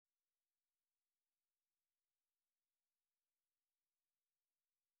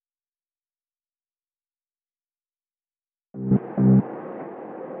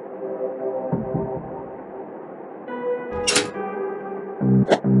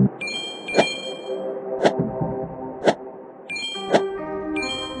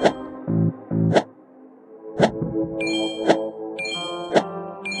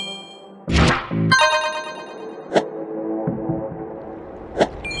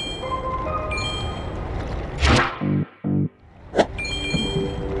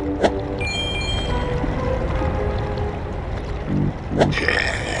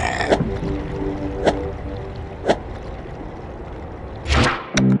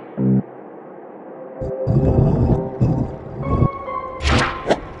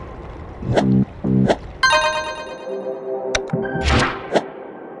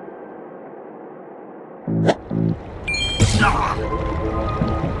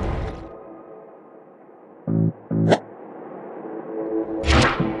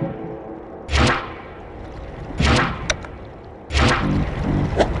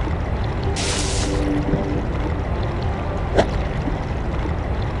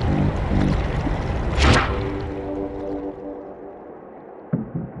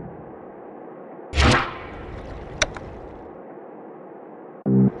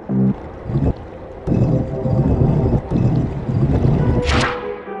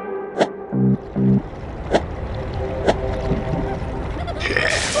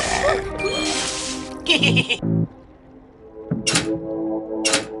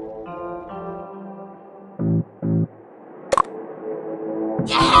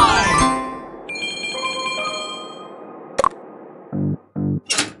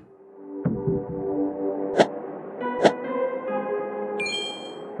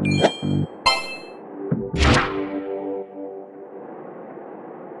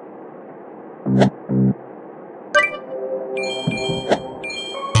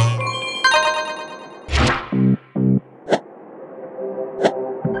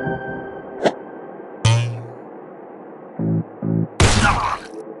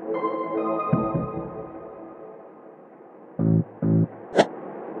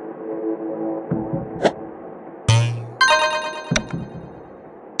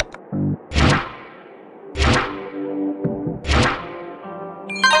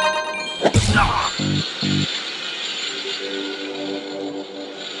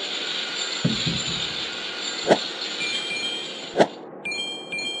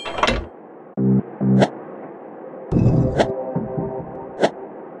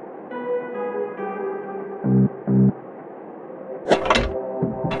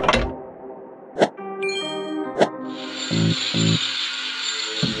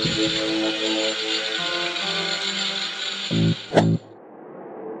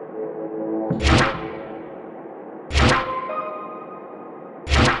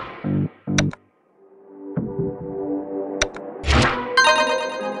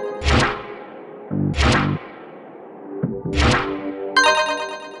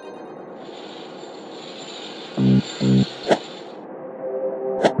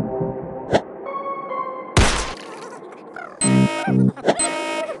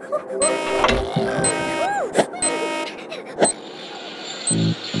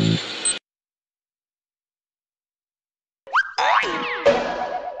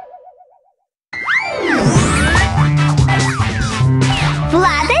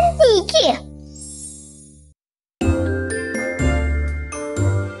Vlad and Niki.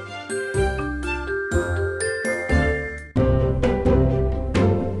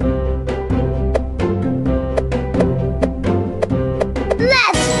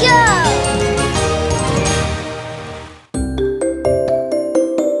 Let's go!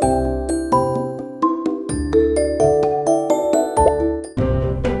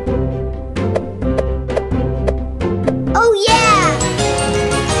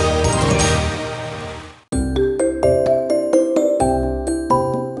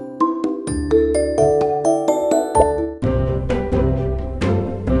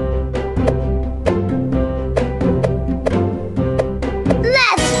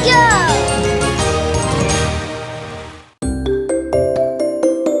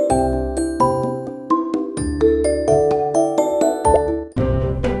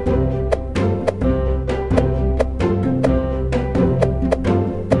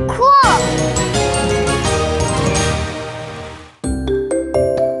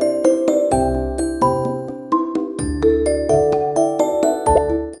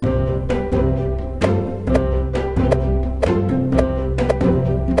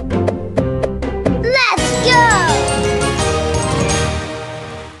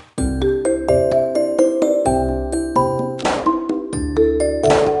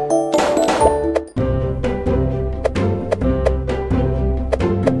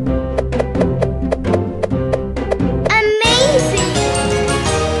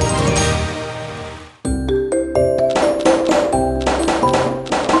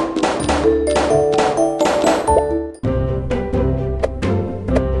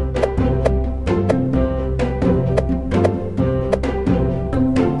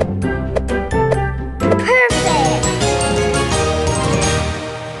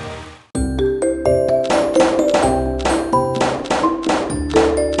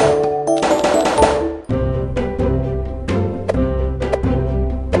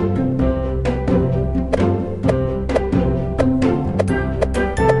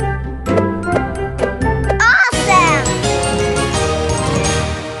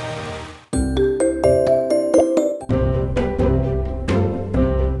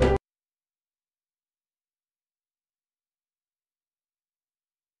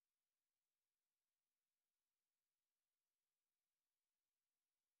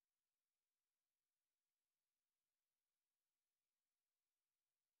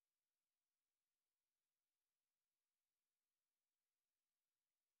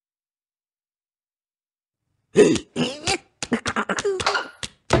 Nope.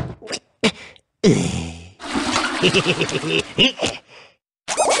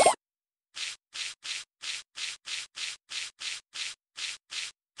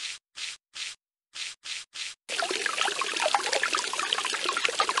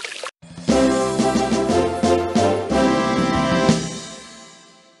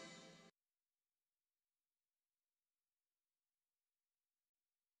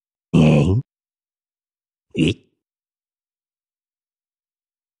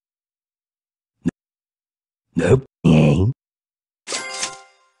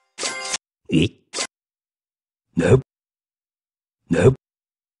 Nope. Nope.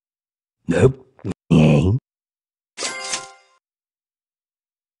 Nope.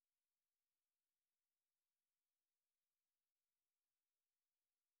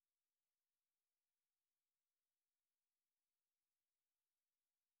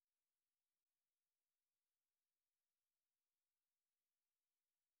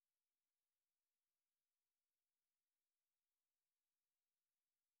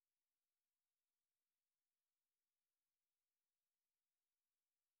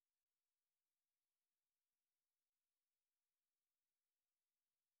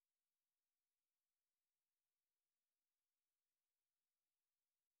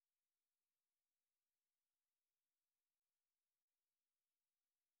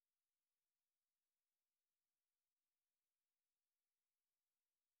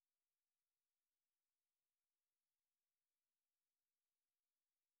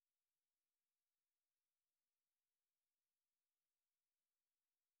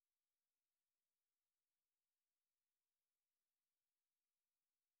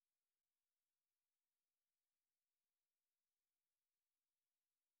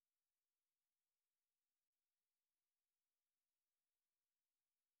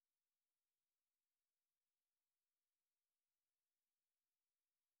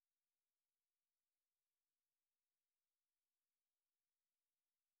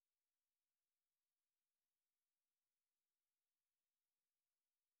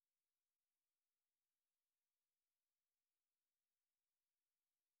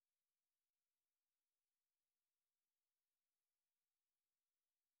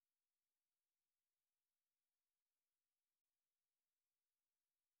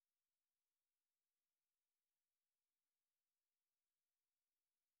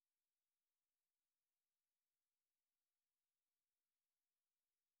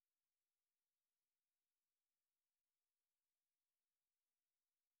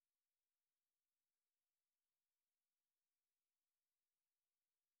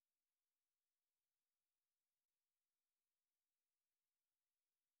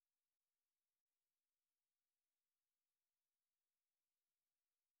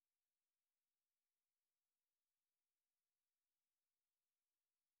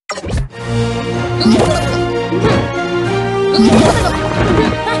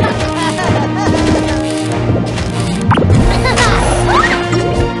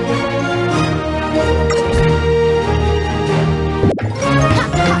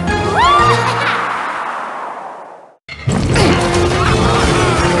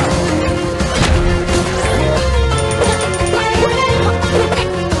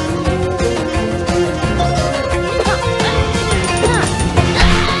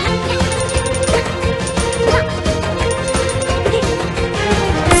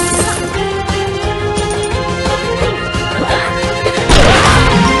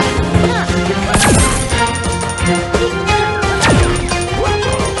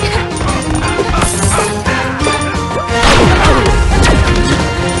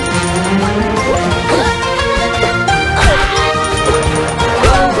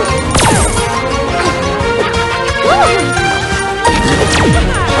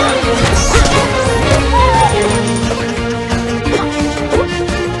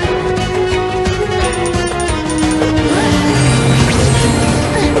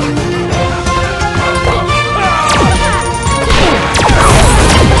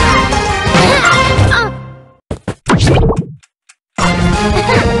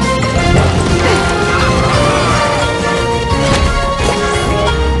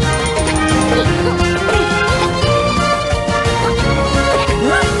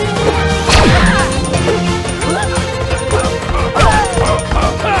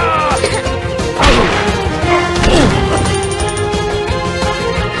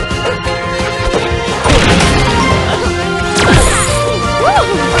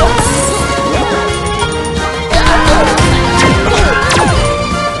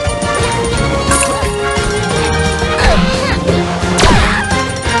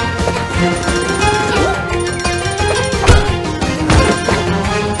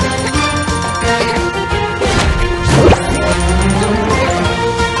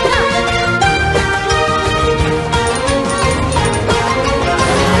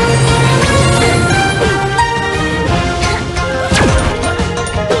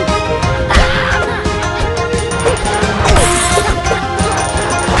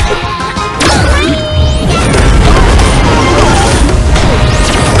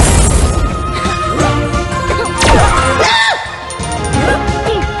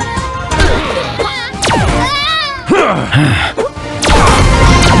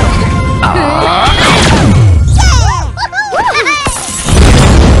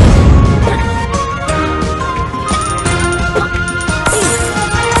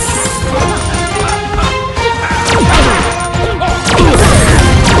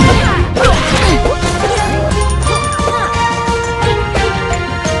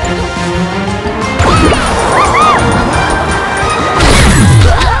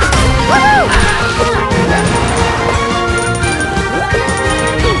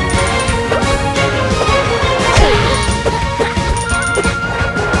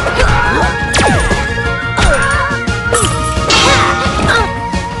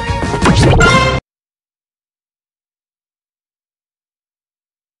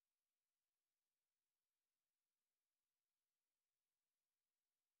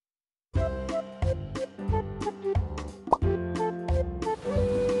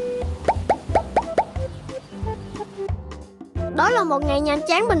 Đó là một ngày nhàm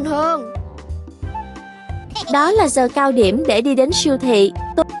chán bình thường. Đó là giờ cao điểm để đi đến siêu thị.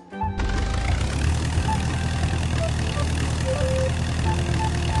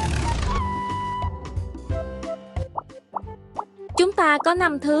 Chúng ta có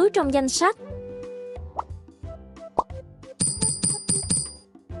 5 thứ trong danh sách.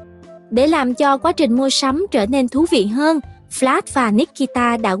 Để làm cho quá trình mua sắm trở nên thú vị hơn, Vlad và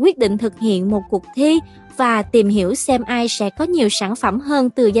Nikita đã quyết định thực hiện một cuộc thi và tìm hiểu xem ai sẽ có nhiều sản phẩm hơn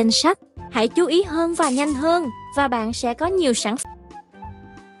từ danh sách. Hãy chú ý hơn và nhanh hơn, và bạn sẽ có nhiều sản phẩm.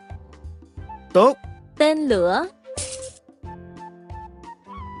 Tốt. Tên lửa,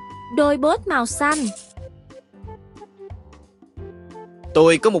 đôi bốt màu xanh,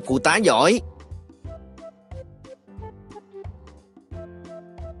 Tôi có một phụ tá giỏi.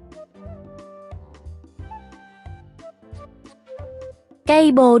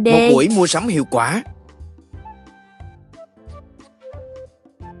 cây bồ Một đề, buổi mua sắm hiệu quả.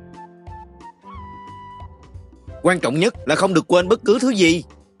 Quan trọng nhất là không được quên bất cứ thứ gì.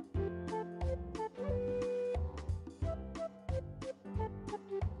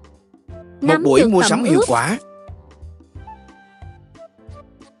 Một nắm buổi được mua tẩm sắm ướp, hiệu quả.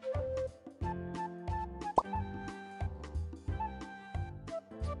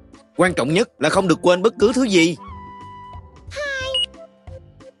 Quan trọng nhất là không được quên bất cứ thứ gì.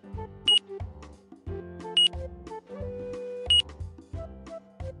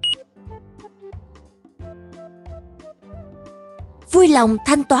 vui lòng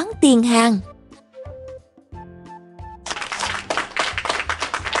thanh toán tiền hàng.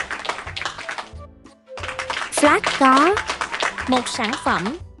 Vlad có 1 sản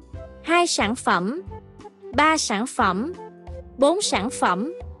phẩm, 2 sản phẩm, 3 sản phẩm, 4 sản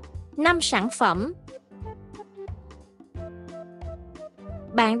phẩm, 5 sản phẩm.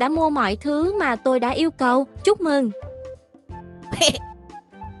 Bạn đã mua mọi thứ mà tôi đã yêu cầu. Chúc mừng!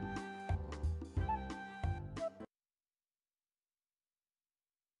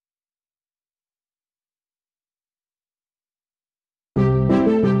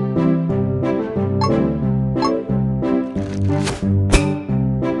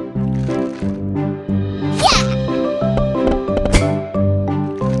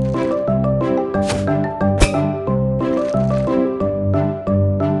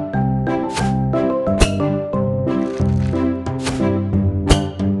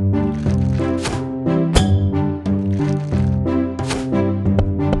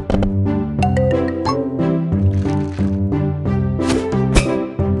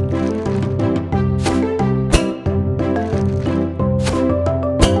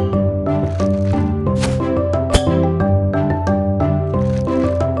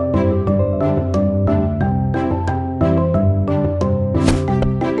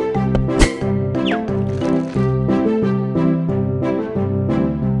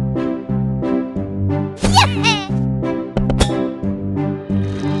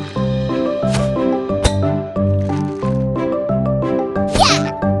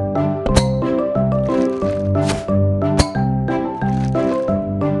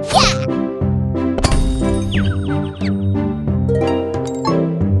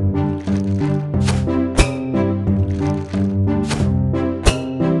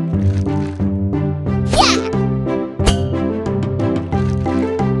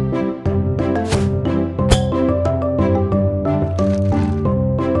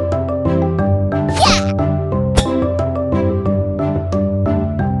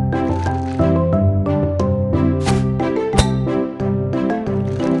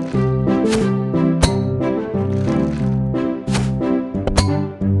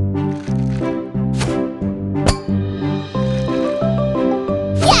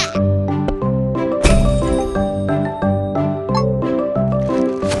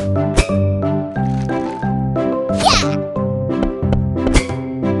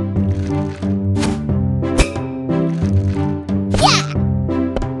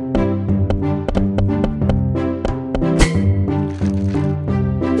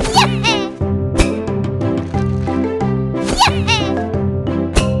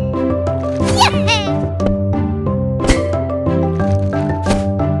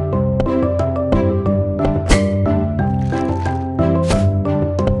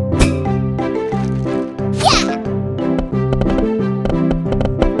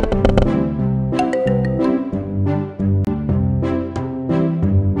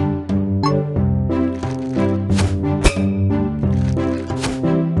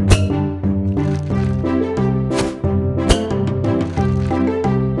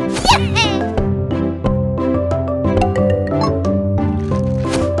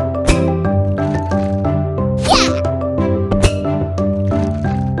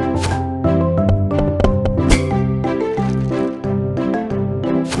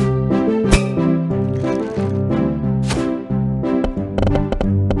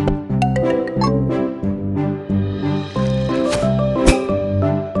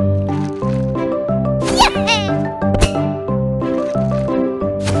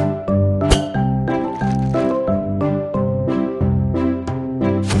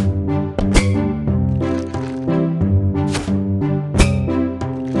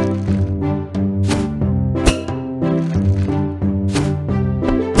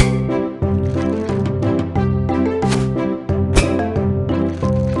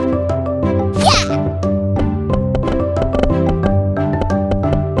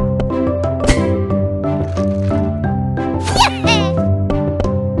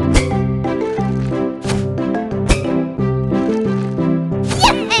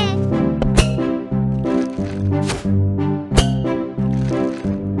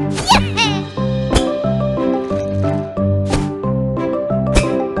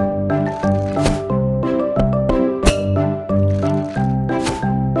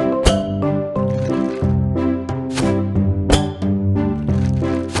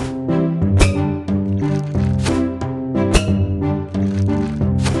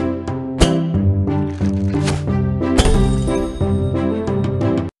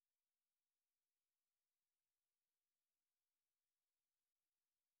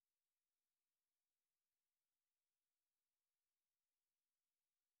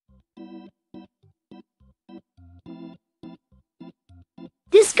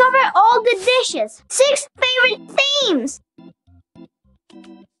 Discover all the dishes. 6 favorite themes.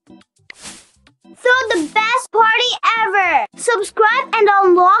 Throw the best party ever. Subscribe and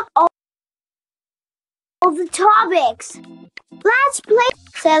unlock all the topics. Let's play.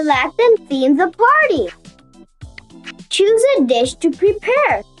 Select and theme the party. Choose a dish to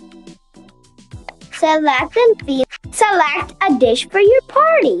prepare. Select and theme. Select a dish for your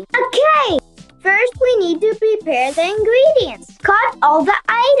party. Okay. First, we need to prepare the ingredients. Cut all the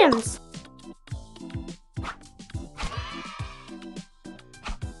items.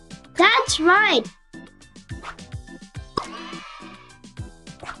 That's right.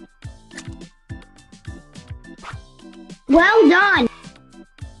 Well done.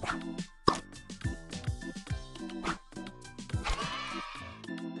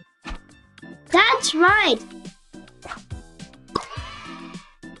 That's right.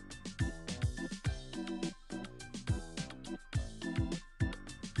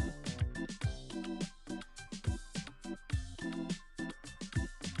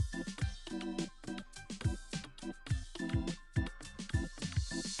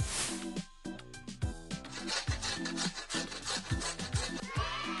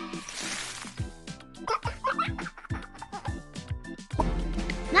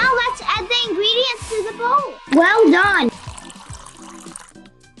 Now let's add the ingredients to the bowl. Well done.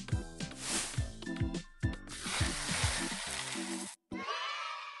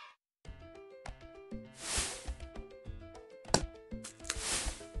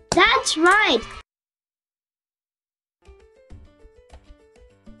 That's right.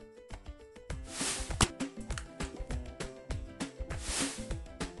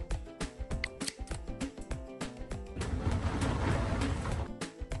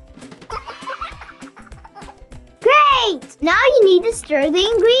 Great! Now you need to stir the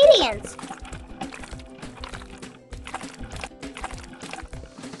ingredients.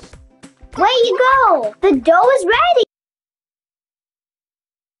 Way you go! The dough is ready.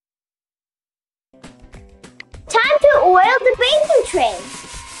 Time to oil the baking tray.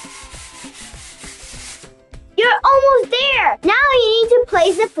 You're almost there. Now you need to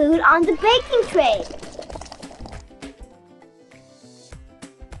place the food on the baking tray.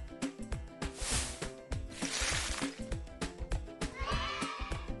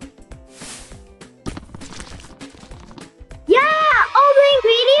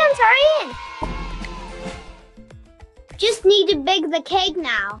 Just need to bake the cake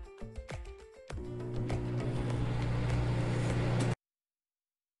now.